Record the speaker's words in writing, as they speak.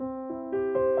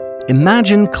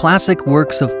Imagine classic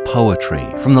works of poetry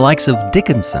from the likes of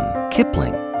Dickinson,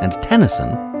 Kipling, and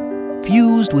Tennyson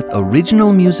fused with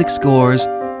original music scores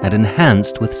and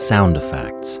enhanced with sound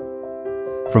effects.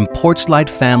 From Porchlight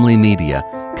Family Media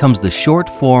comes the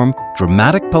short-form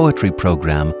dramatic poetry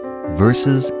program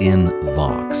Verses in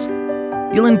Vox.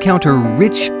 You'll encounter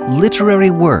rich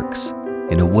literary works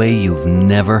in a way you've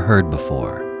never heard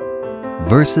before.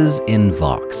 Verses in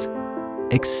Vox.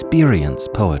 Experience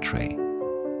poetry.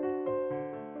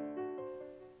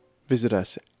 Visit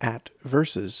us at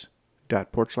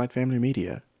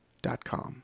verses.porchlightfamilymedia.com.